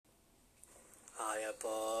Hiya,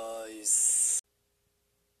 boys.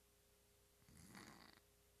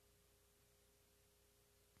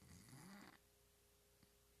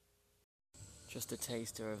 Just a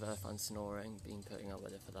taster of Irfan snoring. Been putting up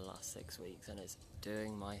with it for the last 6 weeks and it's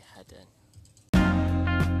doing my head in.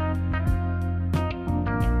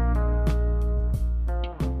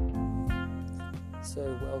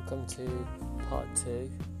 So welcome to part 2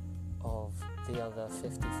 of the other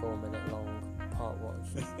 54-minute long part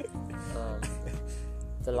 1.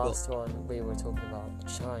 The last one we were talking about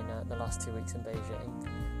China, the last 2 weeks in Beijing.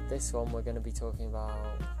 This one we're going to be talking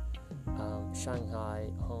about Shanghai,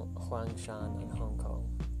 Huangshan and Hong Kong.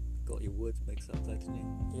 Got your words mixed up there, didn't you?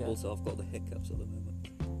 Yeah. Also, I've got the hiccups at the moment.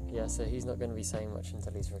 Yeah, so he's not going to be saying much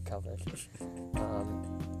until he's recovered.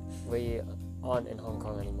 We aren't in Hong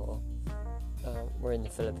Kong anymore. We're in the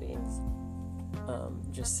Philippines.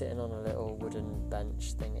 Just sitting on a little wooden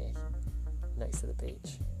bench thingy next to the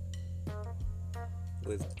beach.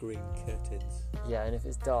 With green curtains. Yeah, and if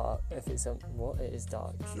it's dark, it is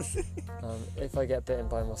dark. If I get bitten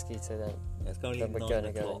by a mosquito, It's currently then we're 9 going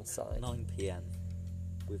to go o'clock, inside. 9 p.m.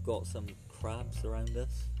 We've got some crabs around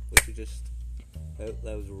us, which are just... Oh,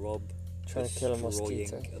 that was Rob Trying to kill a destroying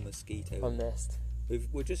mosquito. a mosquito. I missed.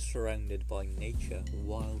 We're just surrounded by nature,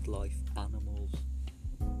 wildlife, animals,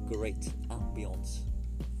 great ambience.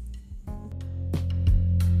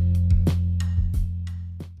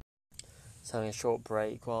 So having a short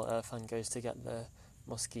break while Irfan goes to get the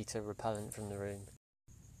mosquito repellent from the room.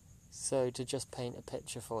 So to just paint a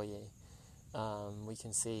picture for you, we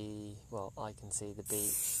can see, I can see the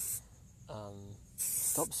beach.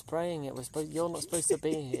 Stop spraying it, you're not supposed to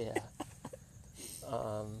be here.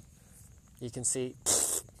 You can see,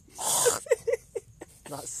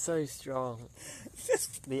 that's so strong,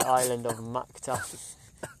 the island of Mactan,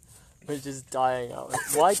 which is dying out.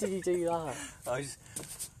 Why did you do that? I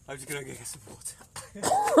was going to get some water.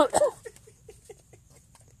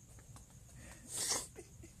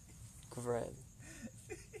 Great.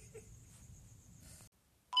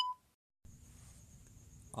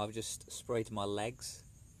 I've just sprayed my legs.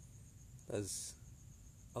 There's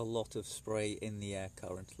a lot of spray in the air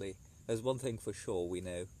currently. There's one thing for sure we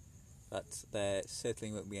know, that there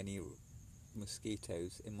certainly won't be any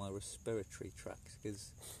mosquitoes in my respiratory tract,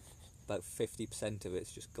 because about 50% of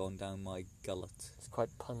it's just gone down my gullet. It's quite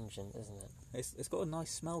pungent, isn't it? It's got a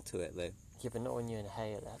nice smell to it though. Yeah, but not when you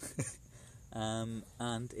inhale it.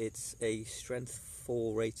 And it's a strength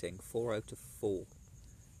 4 rating, 4 out of 4.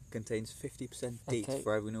 Contains 50% DEET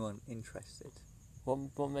for everyone interested.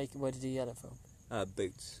 Where did you get it from?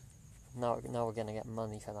 Boots. Now we're going to get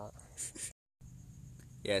money for that.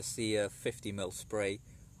 Yeah, it's the 50ml spray.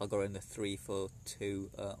 I got in the 3 for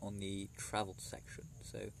 2 on the travel section.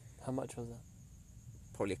 So How much was that?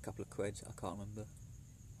 probably a couple of quid. I can't remember.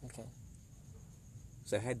 Okay.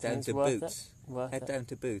 So head down to Boots. Head down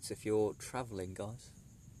to Boots if you're travelling, guys,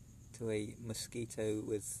 to a mosquito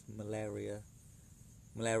with malarial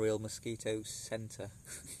mosquito centre.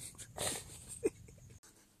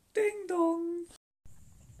 Ding dong.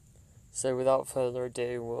 So without further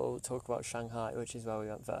ado, we'll talk about Shanghai, which is where we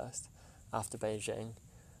went first, after Beijing.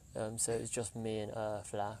 So it's just me and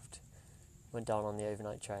Earth left. Went down on the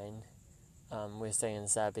overnight train. We're staying in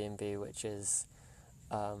this Airbnb, which is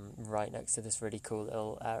right next to this really cool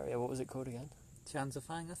little area. What was it called again?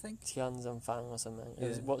 Tianzifang, I think. Tianzifang or something.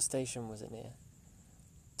 Yeah. What station was it near?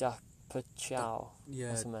 Dapachao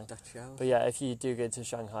or something. Dachau. But yeah, if you do go to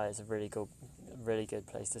Shanghai, it's a really good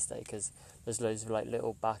place to stay, because there's loads of like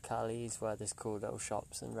little back alleys where there's cool little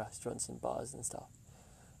shops and restaurants and bars and stuff.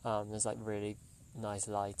 There's like really nice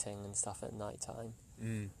lighting and stuff at night time.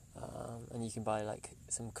 And you can buy like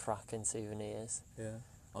some cracking souvenirs. Yeah,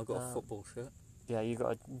 I got a football shirt. Yeah, you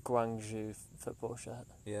got a Guangzhou football shirt.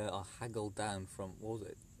 Yeah, I haggled down from, what was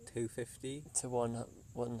it, 250? To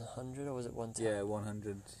 100, or was it 110? Yeah,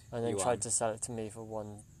 100 And then yuan. tried to sell it to me for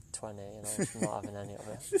 120, and I was not having any of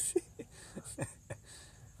it.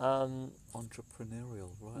 Entrepreneurial,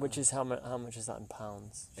 right? Which is how much is that in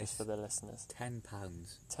pounds, just It's for the listeners? £10.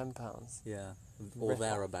 £10. Yeah, or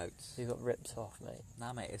thereabouts. You got ripped off, mate.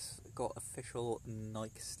 Nah, mate, it's got official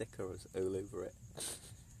Nike stickers all over it.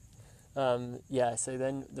 Yeah, so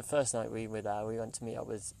then the first night we were there, we went to meet up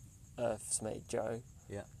with Earth's mate Joe.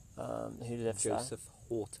 Yeah. Who lives Joseph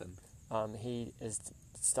Horton. He is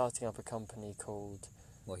starting up a company called...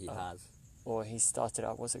 Well, he has. Or he started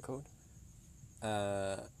up, what's it called?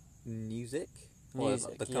 Music?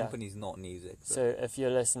 Music, The company's not Music. So if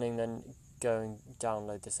you're listening, then go and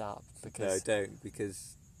download this app, because... No, don't,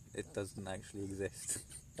 because it doesn't actually exist.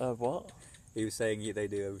 What? He was saying they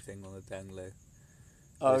do everything on the down low.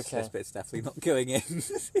 Oh, okay. This bit's definitely not going in.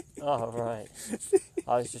 Oh, right.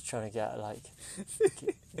 I was just trying to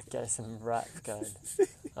get some rap going.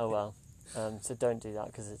 Oh, well. So don't do that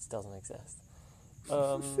because it doesn't exist.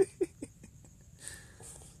 So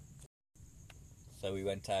we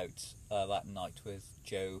went out that night with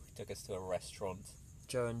Joe. He took us to a restaurant.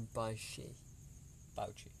 Joe and Bauchi.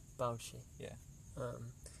 Bauchi. Yeah.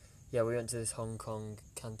 Yeah, we went to this Hong Kong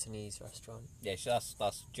Cantonese restaurant. Yeah, so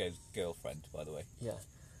that's Joe's girlfriend, by the way. Yeah.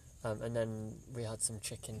 And then we had some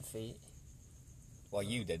chicken feet. Well,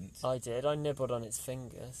 you didn't. I did. I nibbled on its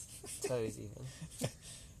fingers, toes even.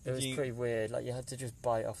 It was pretty weird. Like, you had to just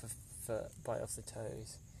bite off the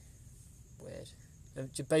toes. Weird.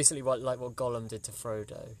 Basically, what Gollum did to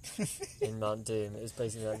Frodo in Mount Doom. It was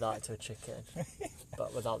basically like that to a chicken,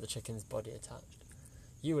 but without the chicken's body attached.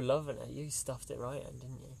 You were loving it. You stuffed it right in,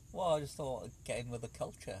 didn't you? Well, I just thought, get in with the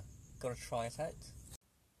culture. Got to try it out.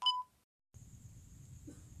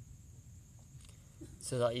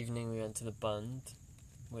 So that evening we went to the Bund,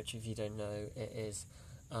 which, if you don't know, it is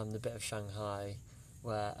the bit of Shanghai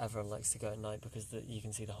where everyone likes to go at night because you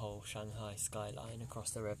can see the whole Shanghai skyline across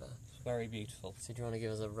the river. It's very beautiful. So do you want to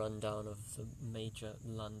give us a rundown of the major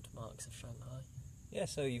landmarks of Shanghai? Yeah,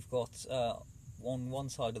 so you've got on one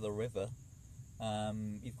side of the river,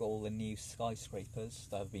 you've got all the new skyscrapers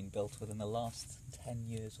that have been built within the last 10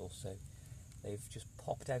 years or so. They've just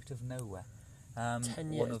popped out of nowhere.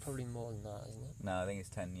 10 years, probably more than that, isn't it? No, I think it's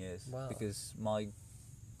 10 years. Wow. Because my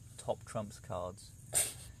top trumps cards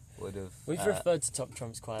would have... We've referred to top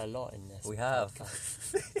trumps quite a lot in this. We have.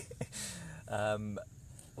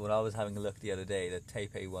 When I was having a look the other day, the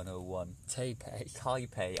Taipei 101...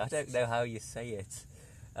 Taipei. I don't know how you say it.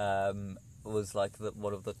 Was like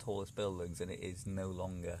one of the tallest buildings, and it is no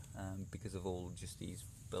longer, because of all just these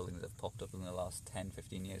buildings that have popped up in the last 10,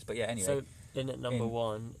 15 years. But yeah, anyway. So, in at number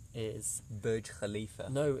one is... Burj Khalifa.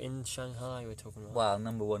 No, in Shanghai we're talking about. Well,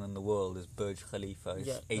 number one in the world is Burj Khalifa.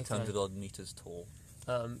 It's 800 odd metres tall.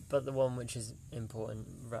 But the one which is important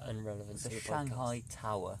and relevant to the Shanghai podcast.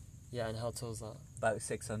 Tower. Yeah, and how tall is that? About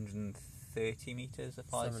 630 metres,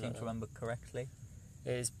 if I seem to remember correctly.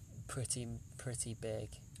 It is pretty big.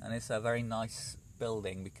 And it's a very nice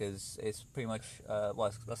building because it's pretty much,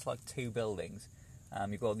 that's like two buildings.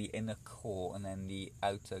 You've got the inner core and then the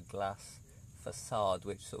outer glass facade,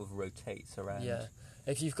 which sort of rotates around. Yeah.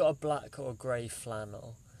 If you've got a black or grey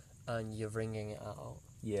flannel and you're wringing it out,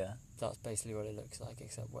 yeah, that's basically what it looks like,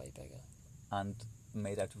 except way bigger. And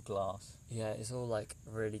made out of glass. Yeah, it's all like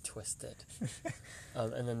really twisted.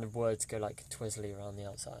 And then the words go like twizzly around the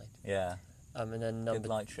outside. Yeah. And then good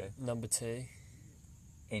light show. Number two.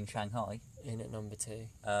 In Shanghai. In at number two.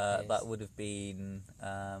 That would have been...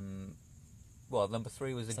 well, number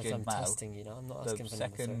three was the Jin Mao. I'm testing you now. I'm not asking for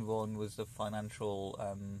number three. The second one was the financial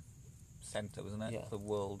centre, wasn't it? Yeah. The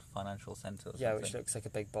World Financial Centre. Yeah, which looks like a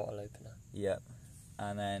big bottle opener. Yeah.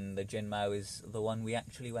 And then the Jin Mao is the one we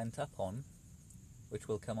actually went up on, which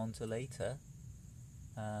we'll come on to later.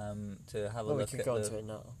 To have a look at. We could go onto it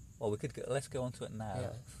now. Well, let's go onto it now.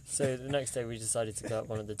 Yeah. So the next day we decided to go up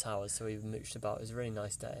one of the towers, so we mooched about. It was a really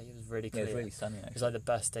nice day. It was really clear. Yeah, it was really sunny, actually. It was like the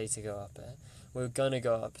best day to go up it. We were going to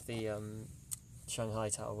go up the Shanghai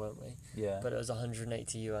Tower, weren't we? Yeah. But it was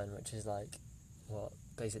 180 yuan, which is like,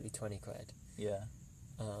 basically 20 quid. Yeah.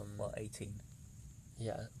 18.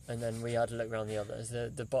 Yeah, and then we had to look around the others.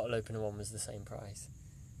 The bottle opener one was the same price.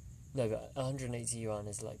 No, but 180 yuan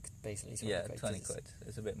is like basically 20 quid. Yeah, 20 quid.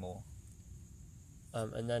 It's a bit more.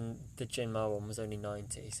 And then the Jin Mao one was only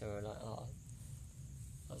 90, so we were like,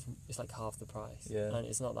 it's like half the price. Yeah. And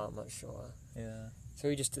it's not that much shorter. Yeah. So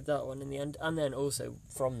we just did that one in the end. And then also,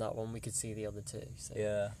 from that one, we could see the other two. So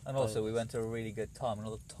yeah, and also we went to a really good time.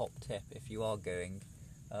 Another top tip, if you are going,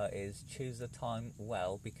 is choose the time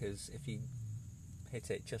well, because if you hit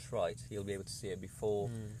it just right, you'll be able to see it before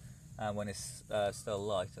when it's still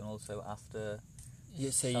light, and also after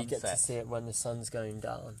so sunset. You get to see it when the sun's going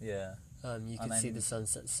down. Yeah. You can see the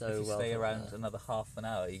sunset so well. If you stay around another half an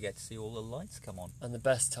hour, you get to see all the lights come on. And the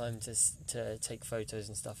best time to take photos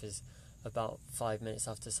and stuff is about 5 minutes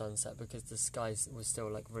after sunset, because the sky was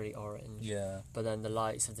still like really orange. Yeah. But then the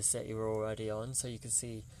lights of the city were already on, so you could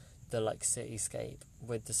see the like cityscape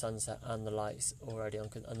with the sunset and the lights already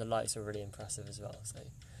on, and the lights are really impressive as well. So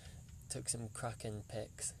took some cracking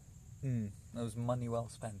pics. That was money well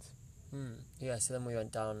spent. Yeah. So then we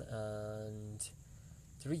went down and.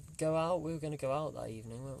 Did we go out? We were going to go out that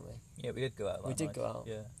evening, weren't we? Yeah, we did go out. We did go out.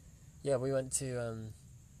 Yeah. Yeah, we went to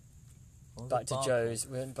back to Joe's.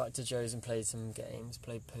 We went back to Joe's and played some games.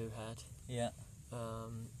 Played Pooh Head. Yeah.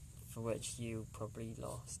 For which you probably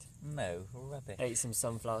lost. No, rubbish. Ate some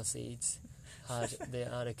sunflower seeds. Had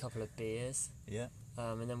a couple of beers. Yeah.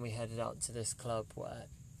 And then we headed out to this club where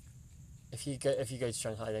if you go to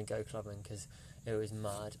Shanghai, then go clubbing, because it was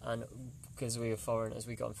mad. And because we were foreigners,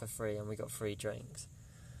 we got them for free, and we got free drinks.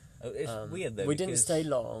 Oh, it's weird though. We didn't stay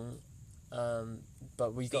long,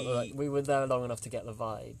 but we were there long enough to get the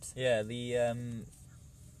vibes. Yeah, the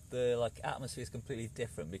like atmosphere is completely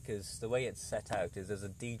different, because the way it's set out is there's a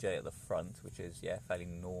DJ at the front, which is fairly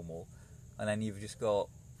normal, and then you've just got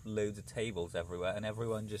loads of tables everywhere, and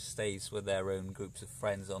everyone just stays with their own groups of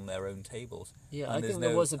friends on their own tables. Yeah, and I think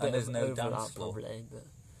there was a bit of no overlap dance floor. probably,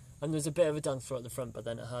 and there was a bit of a dance floor at the front, but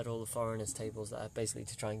then it had all the foreigners' tables there, basically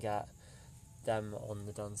to try and get them on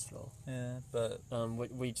the dance floor. Yeah, but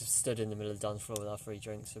we just stood in the middle of the dance floor with our free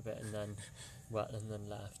drinks for a bit, and then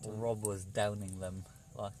left. And Rob was downing them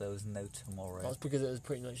like there was no tomorrow. that's because it was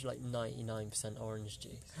pretty much like 99% orange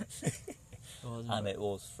juice. And it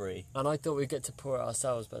was free. And I thought we'd get to pour it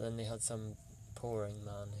ourselves, but then they had some pouring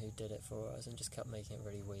man who did it for us and just kept making it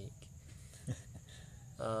really weak.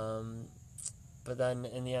 But then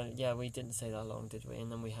in the end, we didn't stay that long, did we?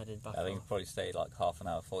 And then we headed back I think we off. probably stayed like half an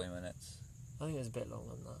hour, 40 minutes. I think it was a bit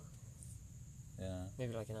longer than that. Yeah.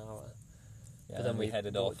 Maybe like an hour. Yeah, But then we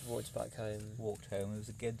headed off. Walked back home. Walked home. It was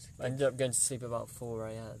a good. I ended up going to sleep about 4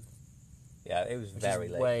 a.m. Yeah, it was which very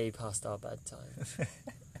is late. way past our bedtime.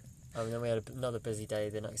 And then we had another busy day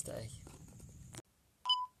the next day.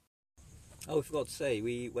 Oh, we forgot to say,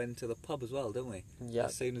 we went to the pub as well, didn't we? Yeah.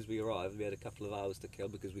 As soon as we arrived, we had a couple of hours to kill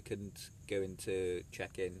because we couldn't go into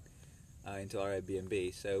check-in into our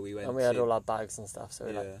Airbnb, so we went. And we had all our bags and stuff, so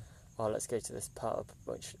we were yeah. like, oh, let's go to this pub,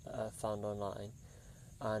 which I found online.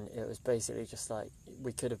 And it was basically just like,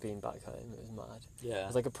 we could have been back home, it was mad. Yeah. It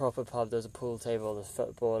was like a proper pub, there was a pool table, there was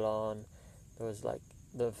football on, there was like,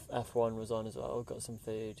 the F1 was on as well, got some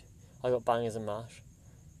food. I got bangers and mash.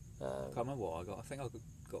 I can't remember what I got. I think I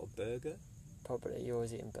got a burger. Probably, you're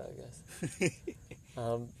always eating burgers.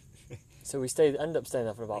 So we ended up staying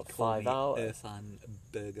there for about 5 hours. Irfan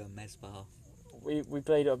Burger Mezbar. We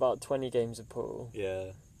played about 20 games of pool.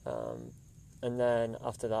 Yeah. And then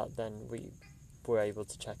after that, then we were able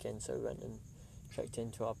to check in, so we went and checked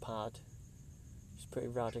into our pad. It's pretty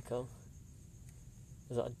radical.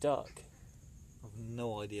 Is that a duck? I've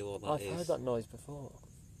no idea what that I've is. heard that noise before.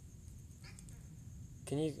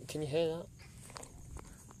 Can you hear that?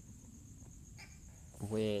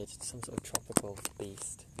 Weird, some sort of tropical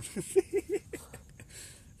beast.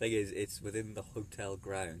 Thing is, it's within the hotel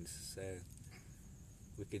grounds, so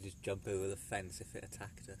we could just jump over the fence if it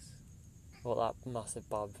attacked us. What, that massive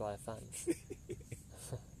barbed wire fence?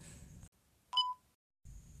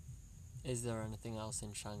 Is there anything else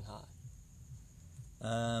in Shanghai?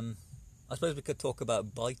 I suppose we could talk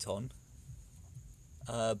about Byton.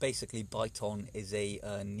 Basically, Byton is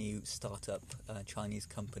a new startup Chinese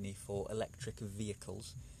company for electric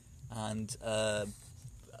vehicles, and I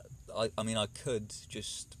could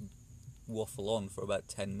just waffle on for about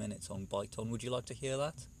 10 minutes on Byton. Would you like to hear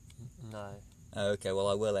that? No. Okay, well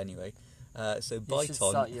I will anyway. So You Byton. should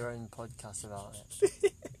start your own podcast about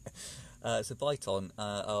it. So Byton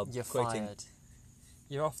are You're creating. fired.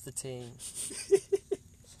 You're off the team.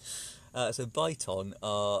 So Byton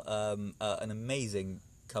are an amazing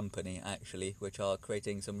company, actually, which are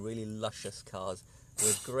creating some really luscious cars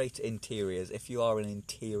with great interiors. If you are an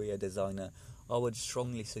interior designer, I would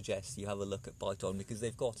strongly suggest you have a look at Byton, because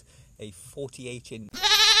they've got a 48-inch...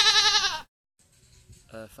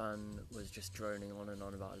 Irfan was just droning on and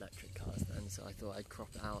on about electric cars then, so I thought I'd crop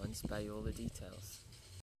it out and spare you all the details.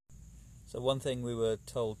 So one thing we were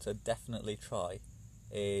told to definitely try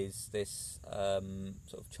is this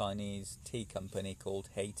sort of Chinese tea company called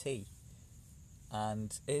Hey Tea,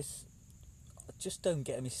 and just don't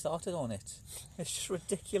get me started on it. It's just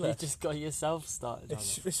ridiculous. You just got yourself started on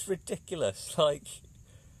it. It's ridiculous. Like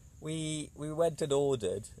we went and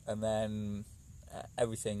ordered, and then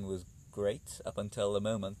everything was great up until the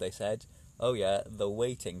moment they said, "Oh yeah, the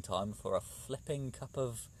waiting time for a flipping cup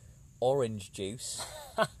of orange juice."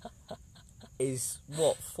 Is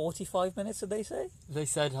what, 45 minutes, did they say? They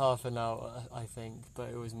said half an hour, I think, but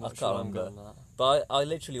it was much can't longer remember. than that. But I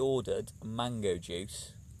literally ordered mango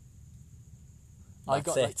juice.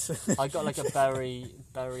 That's it. I got like a berry.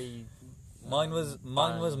 Mine was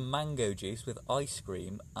bang. mango juice with ice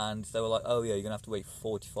cream, and they were like, "Oh yeah, you're gonna have to wait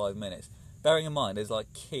 45 minutes." Bearing in mind, there's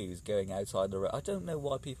like queues going outside the road. I don't know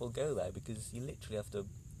why people go there, because you literally have to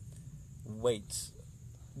wait.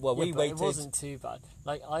 Well, Yeah, we but waited. it wasn't too bad.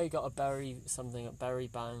 Like, I got a berry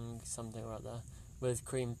bang something or other with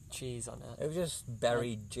cream cheese on it. It was just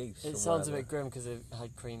berry juice. It or sounds a whatever. bit grim because it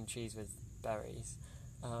had cream cheese with berries,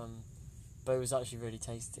 but it was actually really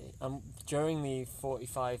tasty. And during the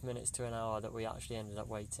 45 minutes to an hour that we actually ended up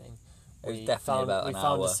waiting, It was we definitely found about we an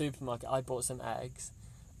found hour. a supermarket. I bought some eggs,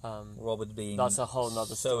 Rob had been That's a whole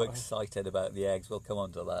nother so story. excited about the eggs. We'll come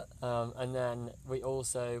on to that. And then we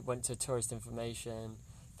also went to tourist information,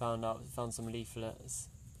 found some leaflets.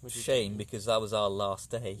 Which is Shame, good. because that was our last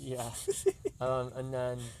day. Yeah. And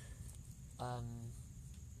then,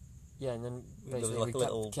 and then There was basically like a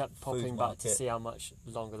little we kept food popping back to market. see how much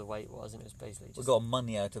longer the wait was, and it was basically just... We got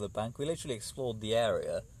money out of the bank. We literally explored the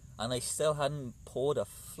area, and they still hadn't poured a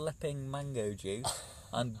flipping mango juice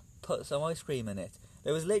and put some ice cream in it.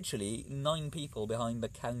 There was literally 9 people behind the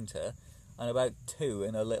counter, and about 2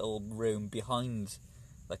 in a little room behind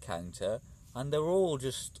the counter, and they were all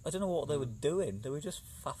just... I don't know what they were doing. They were just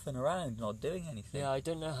faffing around, not doing anything. Yeah, I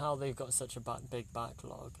don't know how they've got such a big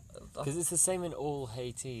backlog. Because it's the same in all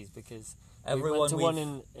Haitis, because we went to one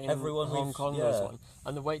in Hong Kong, there was one,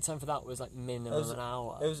 and the wait time for that was like minimum an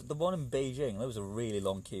hour. It was the one in Beijing. There was a really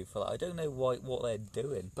long queue for that. I don't know what they're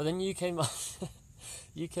doing. But then you came up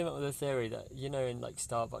with a theory that, you know, in like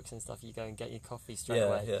Starbucks and stuff, you go and get your coffee straight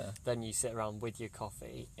away. Yeah. Then you sit around with your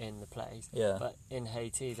coffee in the place. Yeah. But in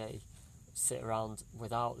Haiti, they sit around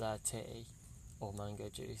without their tea or mango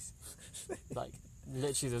juice. Like,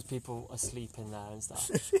 literally, there's people asleep in there and stuff.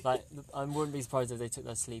 Like, I wouldn't be surprised if they took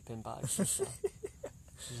their sleeping bags and stuff. You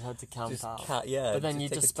just had to camp out. But then you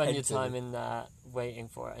just spend your time in there waiting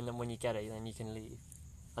for it, and then when you get it, then you can leave.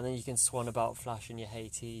 And then you can swan about flashing your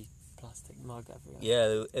Haiti plastic mug everywhere.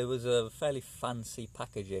 Yeah, it was a fairly fancy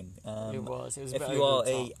packaging. It was a if bit you are over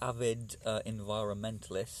the a top. avid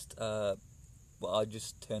environmentalist, well, I'd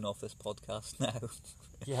just turn off this podcast now.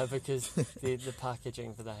 Yeah, because the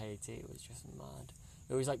packaging for the Haiti was just mad.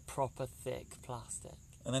 It was like proper thick plastic.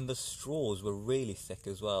 And then the straws were really thick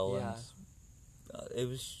as well. Yeah. And it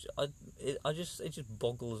was, it just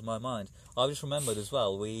boggles my mind. I just remembered as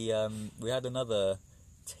well. We had another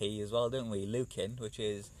tea as well, didn't we? Lukin, which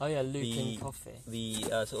is Lukin coffee.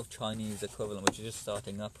 The sort of Chinese equivalent, which is just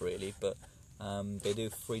starting up really, but they do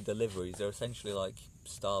free deliveries. They're essentially like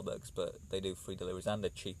Starbucks, but they do free deliveries and they're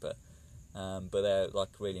cheaper. But they're like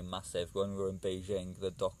really massive. When we were in Beijing,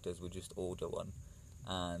 the doctors would just order one.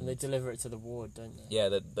 And they deliver it to the ward, don't they? Yeah,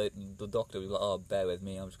 the doctor was like, "Oh, bear with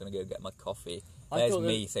me, I'm just going to go get my coffee." I There's thought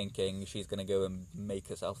me thinking she's going to go and make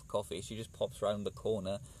herself coffee. She just pops round the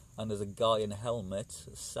corner, and there's a guy in a helmet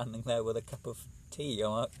standing there with a cup of tea.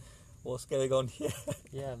 I'm like, what's going on here?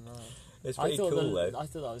 Yeah, man. It's pretty cool, though. I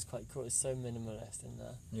thought that was quite cool. It's so minimalist in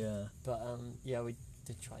there. Yeah. But, we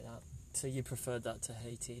did try that. So you preferred that to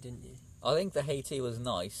Haiti, didn't you? I think the Haiti was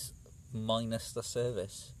nice, minus the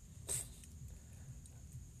service.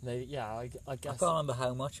 Maybe, yeah, I guess. I can't remember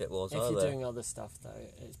how much it was if either. you're doing other stuff, though,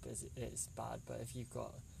 it's bad. But if you've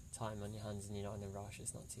got time on your hands and you're not in a rush,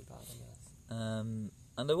 it's not too bad, I guess.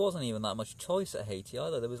 And there wasn't even that much choice at Haiti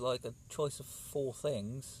either. There was like a choice of 4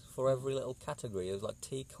 things for every little category. It was like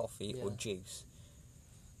tea, coffee, or juice.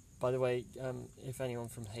 By the way, if anyone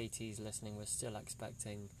from Haiti is listening, we're still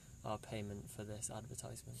expecting our payment for this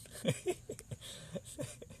advertisement.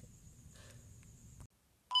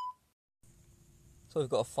 So we've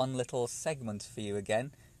got a fun little segment for you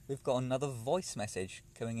again. We've got another voice message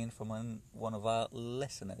coming in from one of our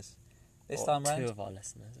listeners. This time round, 2 of our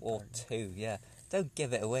listeners. Or Apparently. 2, yeah. Don't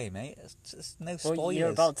give it away, mate. It's no spoilers. Well, you're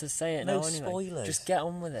about to say it no now anyway. spoilers. Just get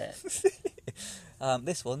on with it.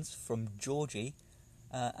 This one's from Georgie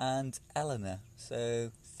and Eleanor.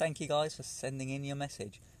 So thank you guys for sending in your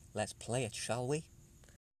message. Let's play it, shall we?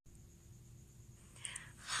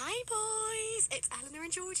 Hi boys, it's Eleanor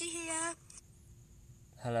and Georgie here.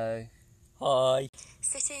 Hello. Hi.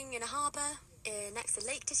 Sitting in a harbour next to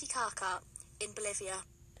Lake Titicaca in Bolivia.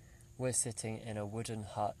 We're sitting in a wooden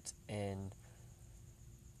hut in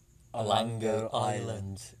Alango Alango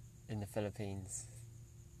Island in the Philippines.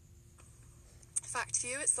 Fact for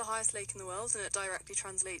you, it's the highest lake in the world and it directly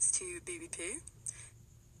translates to Booby Poo.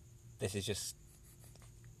 This is just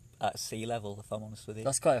at sea level, if I'm honest with you.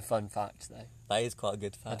 That's quite a fun fact, though. That is quite a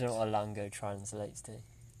good fact. I don't know what Alango translates to.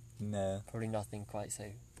 No. Probably nothing quite so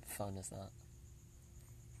fun as that.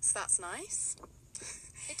 So that's nice.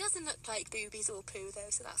 It doesn't look like boobies or poo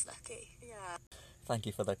though, so that's lucky. Yeah. Thank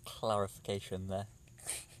you for the clarification there.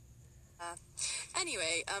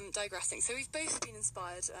 Anyway, digressing. So we've both been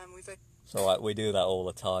inspired. We've both It's alright, we do that all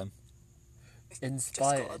the time.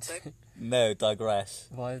 Inspired? No, digress.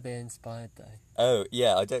 Why are they inspired, though? Oh,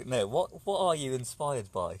 yeah, I don't know. What are you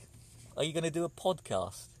inspired by? Are you going to do a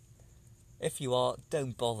podcast? If you are,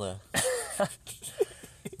 don't bother.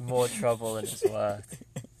 More trouble than it's worth.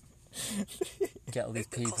 Get all these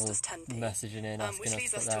It cost people us 10p. messaging in, asking which us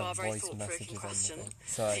leads to us put to their our very voice thought-provoking messages on the question thing.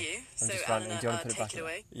 for Sorry, you. I'm So just ranting. Eleanor, Do you want to put it take back it in?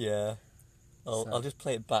 away. Yeah. So- I'll just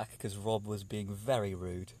play it back because Rob was being very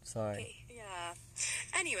rude. Sorry. Yeah.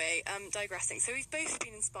 Anyway, digressing. So we've both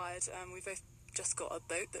been inspired. We've both just got a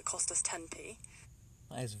boat that cost us 10p.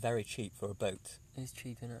 That is very cheap for a boat. It's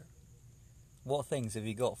cheap, isn't it? What things have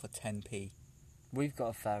you got for 10p? We've got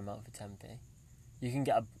a fair amount for 10p. You can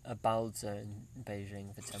get a baozi in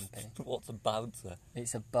Beijing for 10p. What's a bouncer?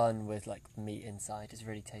 It's a bun with like meat inside. It's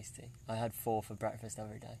really tasty. I had 4 for breakfast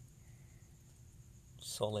every day.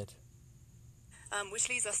 Solid. Which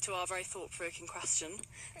leads us to our very thought-provoking question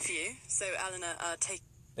for you. So, Eleanor, take...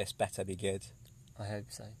 This better be good. I hope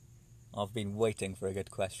so. I've been waiting for a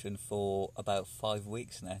good question for about 5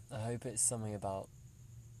 weeks now. I hope it's something about,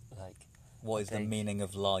 like... What is the meaning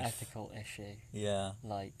of life? Ethical issue. Yeah.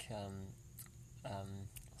 Like,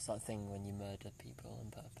 what's that thing when you murder people on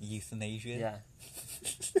purpose? Euthanasia? Yeah.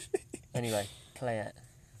 Anyway, play it.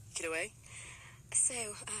 Take it away. So,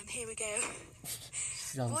 here we go.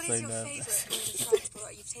 I'm What so is your nervous. favourite mode of transport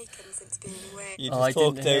that you've taken since being away? You I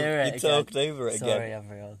didn't hear it you again. talked over it Sorry, again.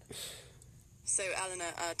 everyone. So,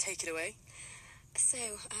 Eleanor, take it away. So,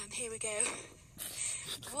 here we go.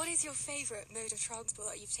 What is your favourite mode of transport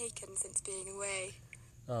that you've taken since being away?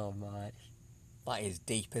 Oh my. That is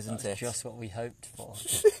deep, isn't That's it? just what we hoped for.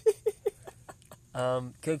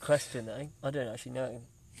 Good question, though. I don't actually know.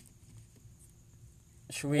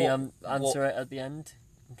 Should we answer it at the end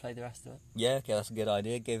and play the rest of it? Yeah, okay, that's a good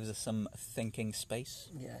idea. Gives us some thinking space.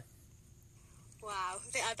 Yeah, Wow,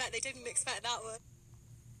 I bet they didn't expect that one.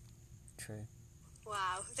 true.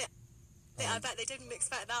 Wow, I bet they didn't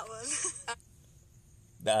expect that one.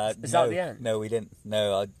 Is that the end? No, we didn't.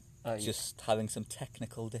 No, Oh, just having some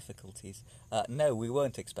technical difficulties. No, we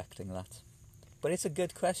weren't expecting that. But it's a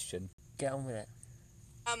good question. Get on with it.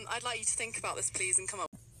 I'd like you to think about this, please, and come up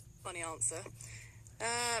with a funny answer.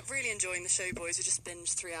 Really enjoying the show, boys. We just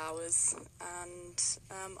binged 3 hours, and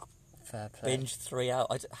Fair play. Binge 3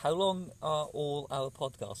 hours. How long are all our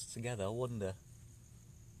podcasts together? I wonder.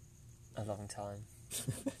 A long time.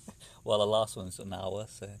 Well, the last one's an hour,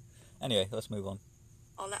 so... Anyway, let's move on.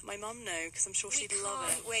 I'll let my mum know, because I'm sure she'd love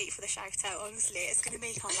it. Wait for the shout-out, honestly. It's going to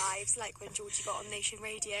make our lives like when Georgie got on Nation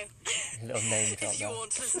Radio. Little name drop If you there.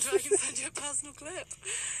 want to listen to it, I can send you a personal clip.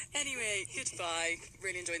 Anyway, goodbye.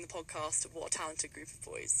 Really enjoying the podcast. What a talented group of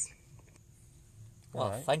boys. Well,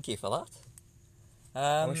 Alright. thank you for that.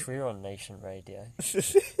 I wish we were on Nation Radio.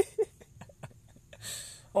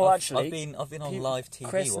 Oh, actually, I've been on live TV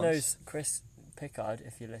Chris once. knows Chris Pickard.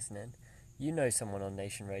 If you're listening, you know someone on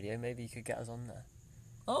Nation Radio. Maybe you could get us on there.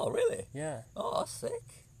 Oh, really? Yeah. Oh, that's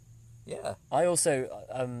sick. Yeah. I also,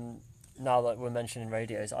 now that we're mentioning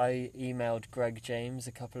radios, I emailed Greg James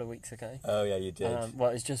a couple of weeks ago. Oh, yeah, you did.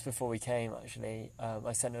 Well, it was just before we came, actually.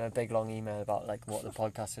 I sent him a big, long email about like what the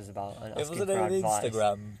podcast was about and It asking wasn't for an advice.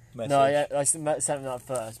 Instagram message. No, I sent him that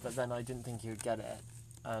first, but then I didn't think he would get it.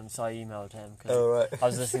 So I emailed him because Oh, right. I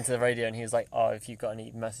was listening to the radio and he was like, "Oh, if you've got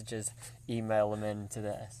any messages, email them in to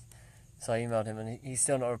this." So I emailed him and he's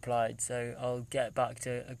still not replied. So I'll get back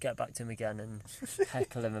to him again and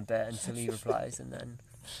heckle him a bit until he replies, and then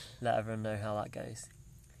let everyone know how that goes.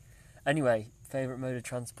 Anyway, favourite mode of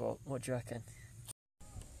transport? What do you reckon?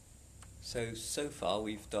 So far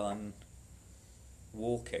we've done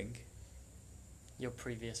walking, Your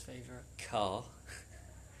previous favourite? car,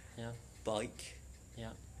 Yeah. bike,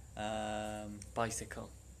 Yeah.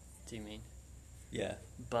 bicycle, Do you mean? yeah,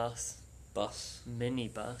 Bus, bus,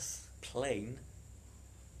 minibus, plane,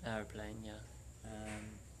 aeroplane, yeah.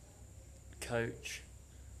 Coach,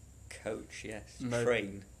 yes,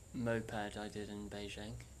 Train, moped I did in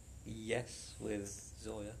Beijing. Yes, with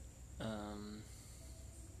Zoya.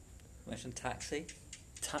 Mentioned taxi.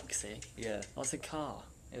 Taxi, Yeah, that's a car.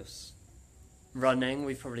 it was. Running,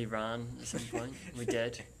 we probably ran at some point. We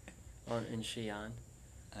did in Xi'an.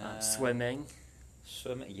 Swimming.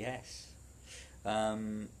 Swimming, yes. What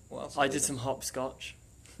else? I have we did some hopscotch.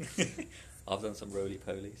 done? I've done some roly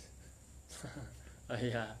polies. Oh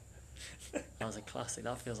yeah, that was a classic.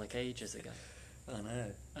 That feels like ages ago. I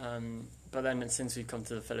know. But then since we've come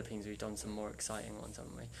to the Philippines, we've done some more exciting ones,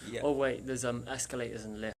 haven't we? Yeah. Oh wait, there's escalators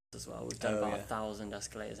and lifts as well. We've done Oh, about yeah. 1,000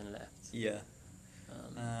 escalators and lifts. Yeah.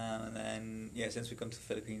 And then, since we've gone to the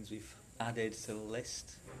Philippines, we've added to the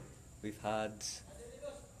list. We've had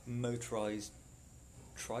motorised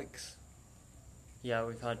trikes, Yeah,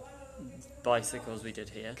 we've had bicycles. We did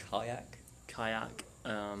here, kayak,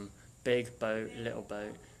 big boat, little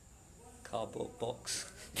boat. cardboard box.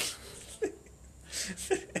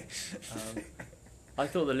 I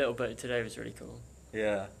thought the little boat today was really cool.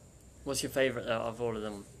 Yeah. What's your favourite of all of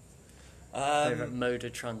them? Favourite mode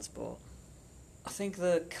of transport? I think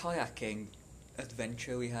the kayaking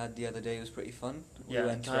adventure we had the other day was pretty fun.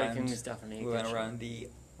 Yeah, kayaking was definitely a We good went show. around the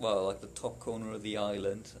like the top corner of the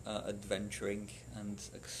island, adventuring and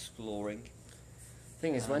exploring.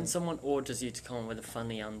 Thing is, when someone orders you to come up with a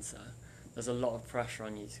funny answer, there's a lot of pressure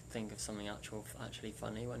on you to think of something actually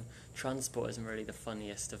funny, when transport isn't really the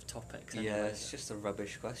funniest of topics anyway. Yeah, it's just a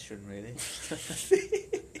rubbish question, really.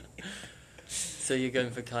 So you're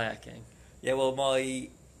going for kayaking? Yeah, well, my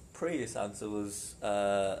previous answer was,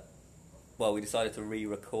 we decided to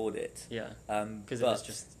re-record it. Yeah, because it was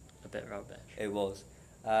just a bit rubbish. It was.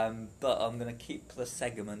 But I'm going to keep the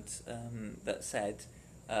segment that said,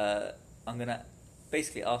 I'm going to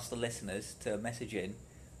basically ask the listeners to message in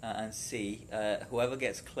and see whoever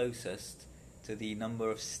gets closest to the number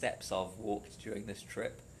of steps I've walked during this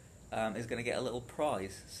trip is going to get a little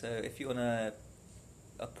prize. So if you want a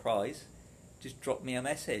prize, just drop me a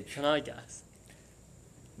message. Can I guess?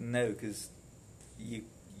 No, because you've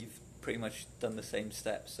pretty much done the same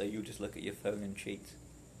steps, so you'll just look at your phone and cheat.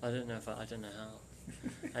 I don't know how.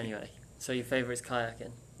 Anyway, so your favourite's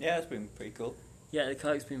kayaking? Yeah, it's been pretty cool. Yeah, the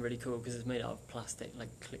kayak's been really cool because it's made out of plastic, like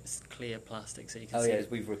clear plastic, so you can Oh see. yeah, as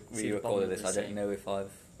we've re-recorded this. I don't know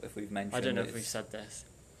if we've mentioned. I don't know if we've said this,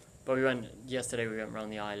 but yesterday. We went around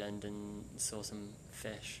the island and saw some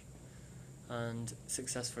fish, and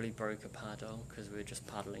successfully broke a paddle because we were just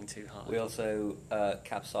paddling too hard. We also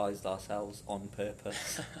capsized ourselves on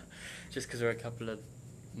purpose, just because we're a couple of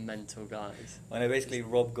mental guys. I know. Basically,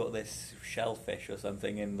 Rob got this shellfish or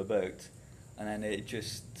something in the boat. And then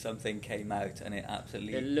something came out and it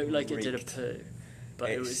absolutely It looked like reeked. it did a poo,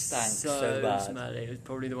 but it was stank so bad. smelly. It was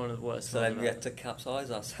probably one of the worst. So then we had to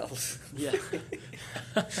capsize ourselves. Yeah.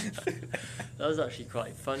 That was actually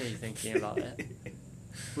quite funny thinking about it.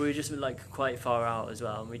 We were just quite far out as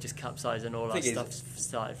well, and we just capsized and all our stuff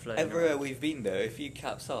started floating. Everywhere we've been though, if you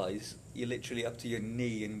capsize, you're literally up to your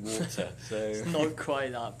knee in water. So it's not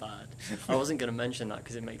quite that bad. I wasn't going to mention that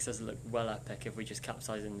because it makes us look well epic if we just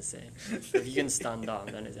capsize in the sea. If you can stand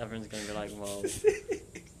up, then everyone's going to be like, well,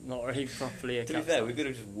 not really properly a capsize. To be fair, we could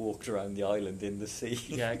have just walked around the island in the sea.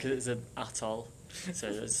 Yeah, because it's an atoll,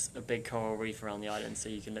 so there's a big coral reef around the island, so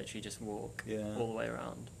you can literally just walk all the way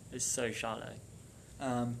around. It's so shallow.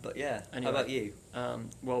 But yeah, anyway, how about you?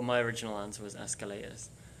 Well, my original answer was escalators,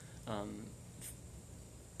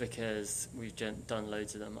 because we've done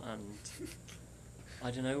loads of them, and I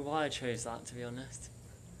don't know why I chose that, to be honest.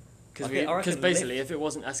 Because basically, if it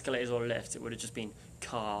wasn't escalators or lifts, it would have just been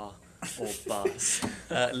car or bus.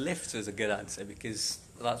 Lifts was a good answer because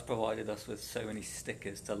that's provided us with so many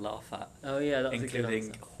stickers to laugh at. Oh yeah, that was a good including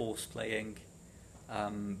answer. horse playing,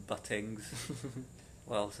 buttings.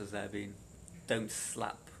 What else has there been? Don't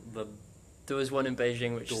slap the. There was one in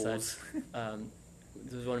Beijing which doors.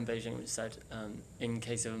 said, in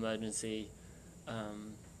case of emergency,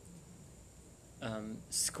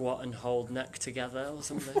 squat and hold neck together or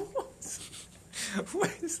something.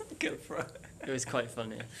 Where's that good from? It was quite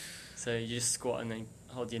funny. So you just squat and then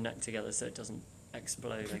hold your neck together so it doesn't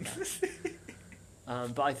explode, I guess.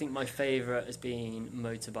 But I think my favourite has been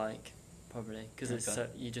motorbike, probably, because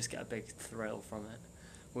you just get a big thrill from it.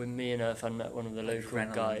 When me and Earth, I met one of the local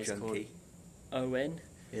Adrenaline guys junkie. called Owen.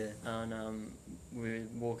 Yeah. And we were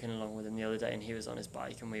walking along with him the other day, and he was on his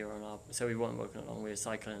bike, and we were on our. So we weren't walking along; we were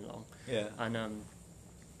cycling along. Yeah. And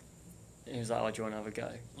he was like, "Oh, do you want to have a go?"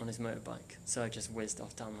 on his motorbike. So I just whizzed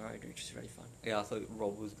off down the road, which was really fun. Yeah, I thought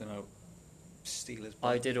Rob was gonna steal his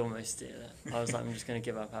bike. I did almost steal it. I was like, I'm just going to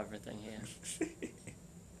give up everything here.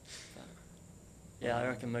 But, yeah, I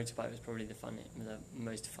reckon motorbike was probably the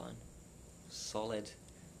most fun. Solid.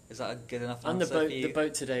 Is that a good enough And answer the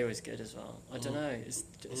boat today was good as well. I don't know.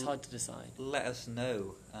 It's hard to decide. Let us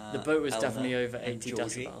know. The boat was Eleanor definitely over and 80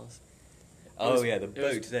 Georgie. decibels. The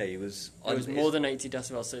boat today was. It was more than 80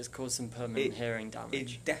 decibels, so it's caused some permanent hearing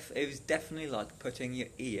damage. It was definitely like putting your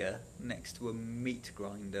ear next to a meat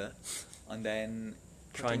grinder, and then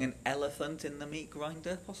putting an elephant in the meat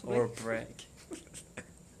grinder, possibly. Or a brick.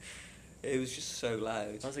 It was just so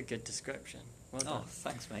loud. That was a good description. Well done. Oh,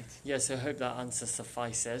 thanks, mate. Yeah, so I hope that answer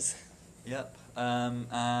suffices. Yep.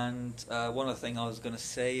 And one other thing I was going to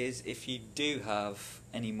say is, if you do have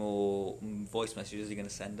any more voice messages you're going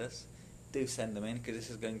to send us, do send them in, because this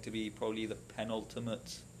is going to be probably the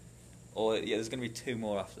penultimate, there's going to be 2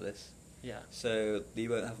 more after this. Yeah. So you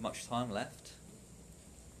won't have much time left.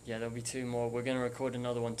 Yeah, there'll be 2 more. We're going to record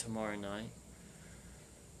another one tomorrow night.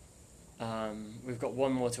 We've got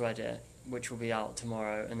 1 more to edit, which will be out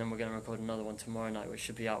tomorrow, and then we're going to record another one tomorrow night, which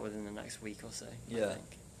should be out within the next week or so, I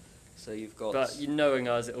think. So you've got... But knowing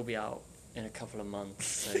us, it'll be out in a couple of months,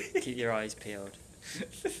 so keep your eyes peeled.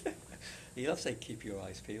 You love to say keep your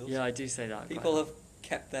eyes peeled. Yeah, I do say that. People have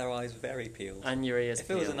kept their eyes very peeled. And your ears If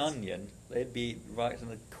peeled. it was an onion, they'd be right in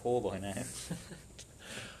the core by now.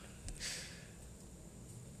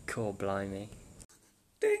 Cool, blimey.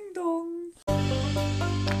 Ding dong!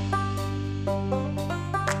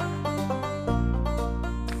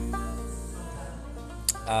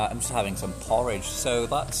 I'm just having some porridge, so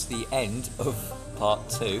that's the end of part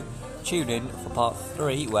 2. Tune in for part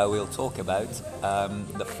 3 where we'll talk about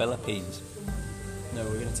the Philippines. No,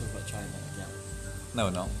 we're going to talk about China again. No,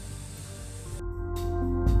 we're not.